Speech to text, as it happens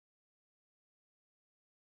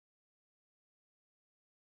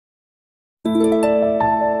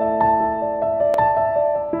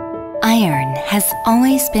has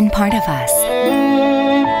always been part of us.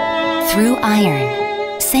 Through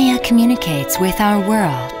iron, SeAH communicates with our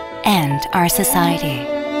world and our society.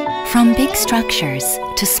 From big structures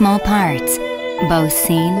to small parts, both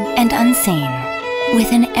seen and unseen,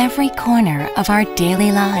 within every corner of our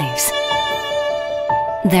daily lives.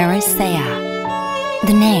 There is SeAH,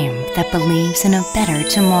 the name that believes in a better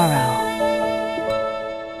tomorrow.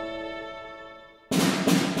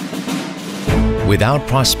 Without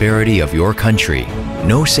prosperity of your country,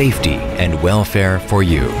 no safety and welfare for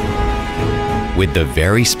you. With the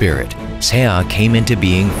very spirit, SeAH came into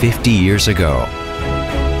being 50 years ago.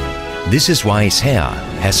 This is why SeAH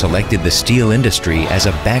has selected the steel industry as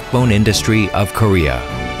a backbone industry of Korea.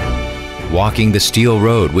 Walking the steel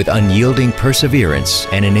road with unyielding perseverance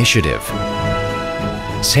and initiative,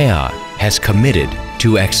 SeAH has committed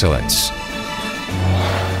to excellence.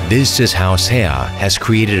 This is how SeAH has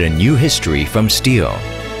created a new history from steel.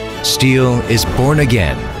 Steel is born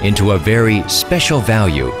again into a very special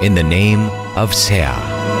value in the name of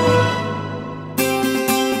SeAH.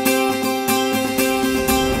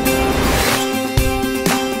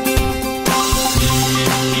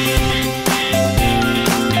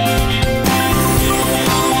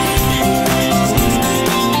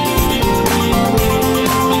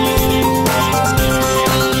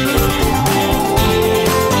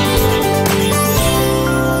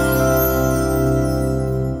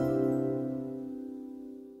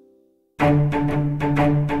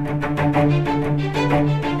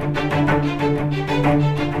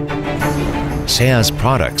 SeAH's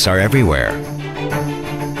products are everywhere.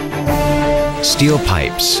 Steel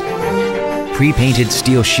pipes, pre-painted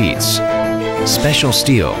steel sheets, special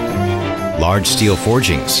steel, large steel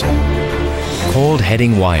forgings, cold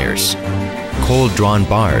heading wires, cold drawn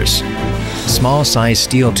bars, small size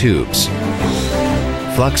steel tubes,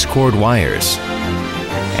 flux cord wires,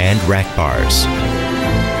 and rack bars.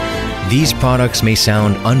 These products may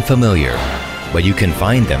sound unfamiliar, but you can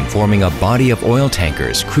find them forming a body of oil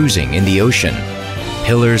tankers cruising in the ocean,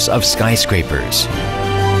 pillars of skyscrapers,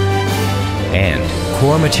 and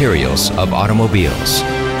core materials of automobiles.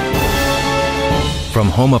 From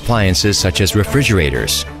home appliances such as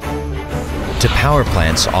refrigerators, to power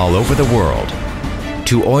plants all over the world,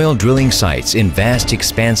 to oil drilling sites in vast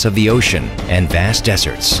expanse of the ocean and vast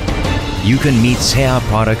deserts, you can meet SeAH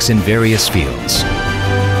products in various fields.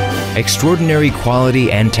 Extraordinary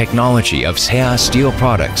quality and technology of SeAH steel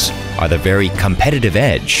products are the very competitive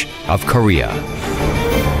edge of Korea.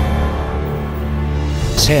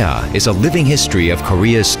 SeAH is a living history of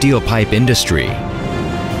Korea's steel pipe industry,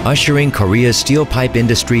 ushering Korea's steel pipe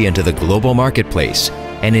industry into the global marketplace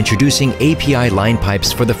and introducing API line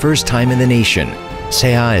pipes for the first time in the nation.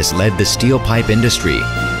 SeAH has led the steel pipe industry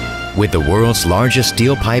with the world's largest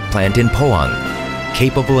steel pipe plant in Pohang,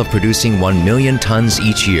 capable of producing 1 million tons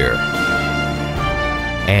each year.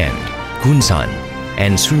 And Gunsan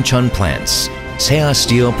and Suncheon plants, SeAH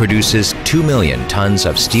Steel produces 2 million tons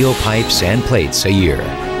of steel pipes and plates a year.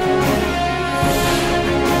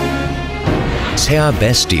 SeAH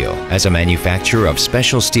Best Steel, as a manufacturer of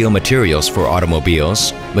special steel materials for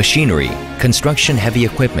automobiles, machinery, construction heavy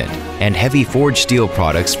equipment, and heavy forged steel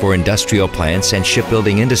products for industrial plants and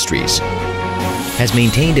shipbuilding industries, has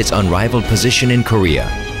maintained its unrivaled position in Korea,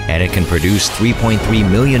 and it can produce 3.3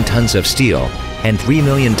 million tons of steel and 3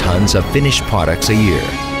 million tons of finished products a year.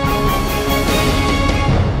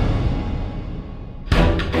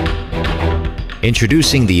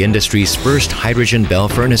 Introducing the industry's first hydrogen bell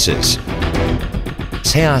furnaces,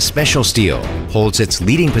 SeAH Special Steel holds its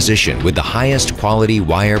leading position with the highest quality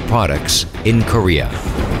wire products in Korea.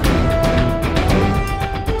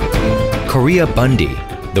 Korea Bundy,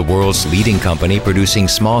 the world's leading company producing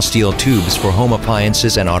small steel tubes for home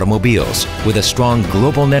appliances and automobiles with a strong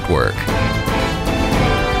global network.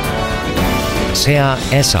 SeAH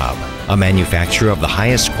ESAB, a manufacturer of the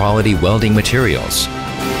highest quality welding materials.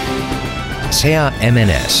 SeAH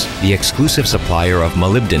MNS, the exclusive supplier of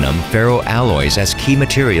molybdenum ferroalloys as key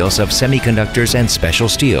materials of semiconductors and special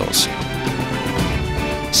steels.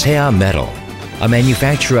 SeAH Metal, a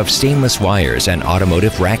manufacturer of stainless wires and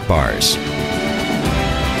automotive rack bars.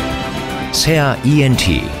 SeAH ENT,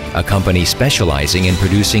 a company specializing in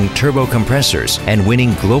producing turbo compressors and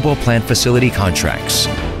winning global plant facility contracts.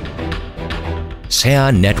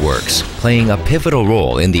 SeAH Networks, playing a pivotal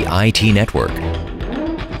role in the IT network.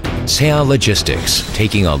 SeAH Logistics,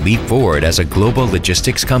 taking a leap forward as a global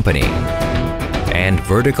logistics company. And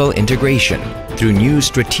vertical integration through new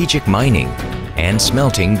strategic mining and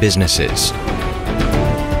smelting businesses.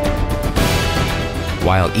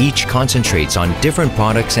 While each concentrates on different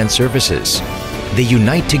products and services, they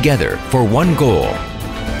unite together for one goal: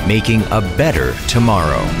 making a better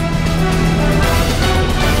tomorrow.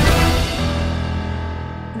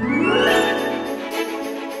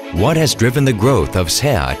 What has driven the growth of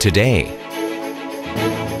SeAH today?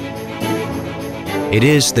 It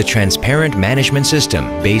is the transparent management system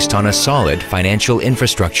based on a solid financial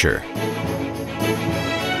infrastructure.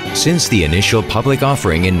 Since the initial public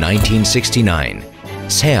offering in 1969,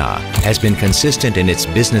 SeAH has been consistent in its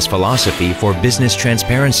business philosophy for business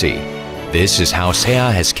transparency. This is how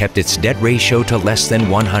SeAH has kept its debt ratio to less than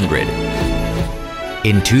 100.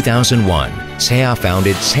 In 2001, SeAH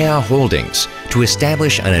founded SeAH Holdings to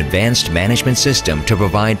establish an advanced management system to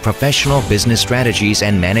provide professional business strategies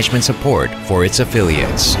and management support for its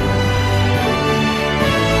affiliates.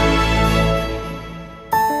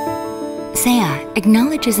 SeAH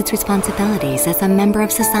acknowledges its responsibilities as a member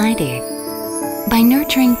of society. By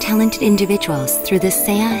nurturing talented individuals through the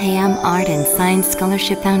SeAH Art and Science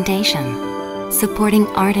Scholarship Foundation, supporting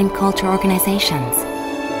art and culture organizations,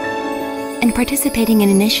 and participating in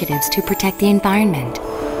initiatives to protect the environment,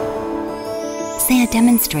 SeAH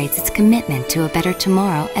demonstrates its commitment to a better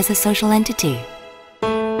tomorrow as a social entity.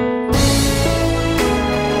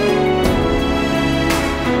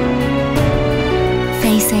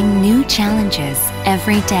 Facing new challenges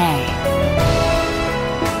every day,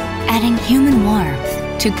 adding human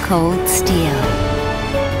warmth to cold steel,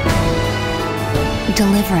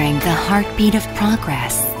 delivering the heartbeat of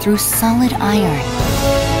progress through solid iron,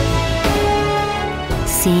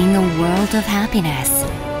 seeing a world of happiness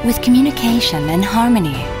with communication and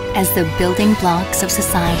harmony as the building blocks of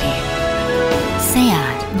society.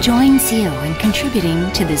 SeAH joins you in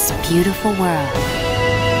contributing to this beautiful world.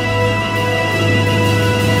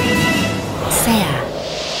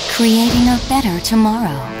 SeAH, creating a better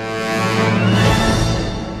tomorrow.